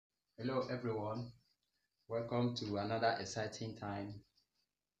Hello everyone, welcome to another exciting time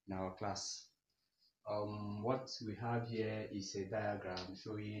in our class. What we have here is a diagram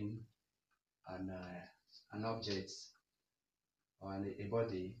showing an object or a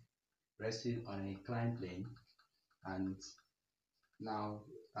body resting on an inclined plane, and now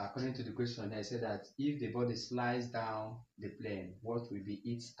according to the question I said that if the body slides down the plane, what will be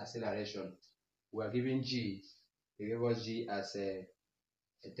its acceleration? We are given g. They gave us g as a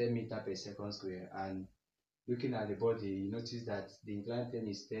 10 meter per second square, and looking at the body, you notice that the inclined plane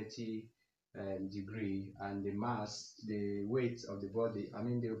is 30 degree, and the weight of the body,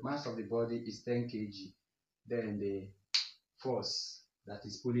 the mass of the body is 10 kg. Then the force that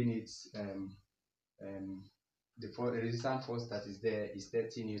is pulling it, the resistance force that is there is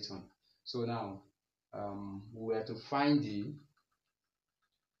 30 Newton. So now we have to find the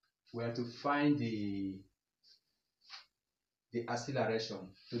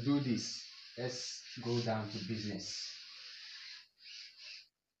acceleration. To do this, let's go down to business.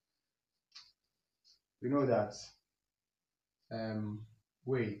 We know that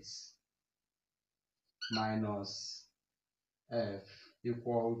weight minus F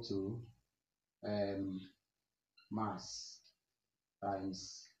equal to mass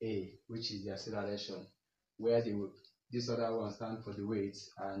times A, which is the acceleration, where this other one stands for the weight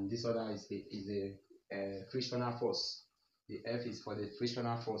and this other is a frictional force. The F is for the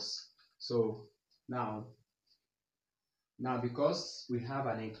frictional force. So now because we have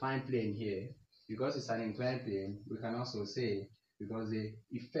an inclined plane here, because it's an inclined plane, we can also say, because the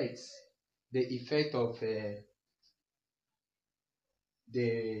effect of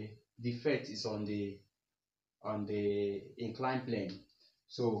the defect is on the inclined plane.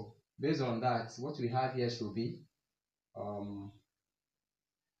 So based on that, what we have here should be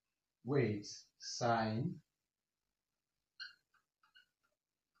weight sine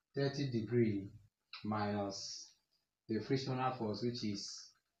 30 degree minus the frictional force, which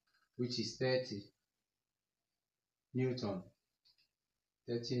is 30 Newton,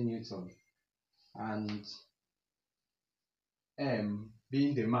 and m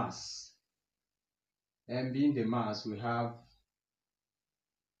being the mass. We have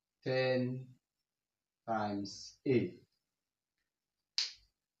 10 times A.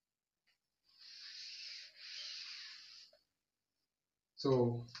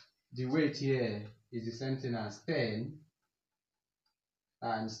 So the weight here is the same thing as 10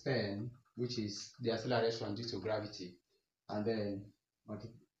 times 10, which is the acceleration due to gravity, and then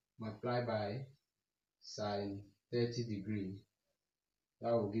multiply by sine 30 degree.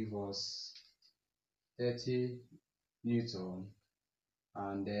 That will give us 30 Newton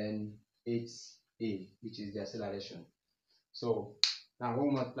and then 8A, which is the acceleration. So now when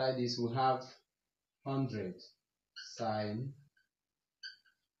we multiply this, we have 100 sine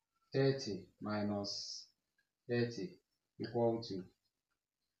 30 minus 30 equal to,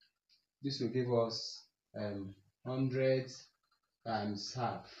 this will give us 100 times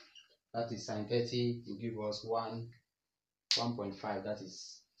half, that is sine 30 will give us 1.5, that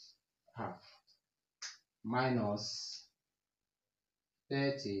is half, minus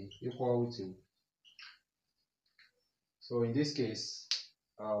 30 equal to, so in this case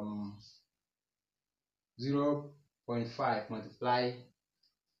 0.5 multiply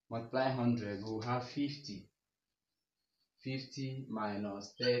 100, we'll have 50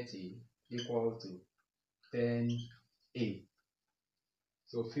 minus 30 equal to 10A.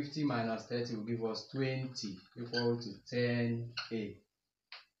 So 50 minus 30 will give us 20 equal to 10A.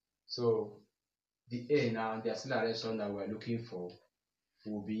 So the A now, the acceleration that we're looking for,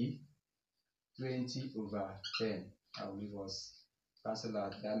 will be 20 over 10. That will give us, cancel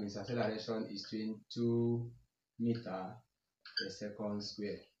out, that means acceleration is 22 meter per second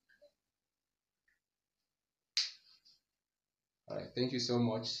square. Alright, thank you so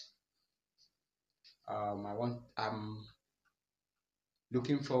much. I'm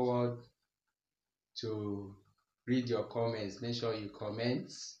looking forward to read your comments. Make sure you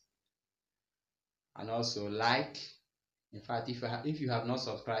comment and also like. In fact, if you have not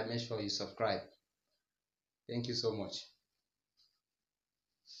subscribed, make sure you subscribe. Thank you so much.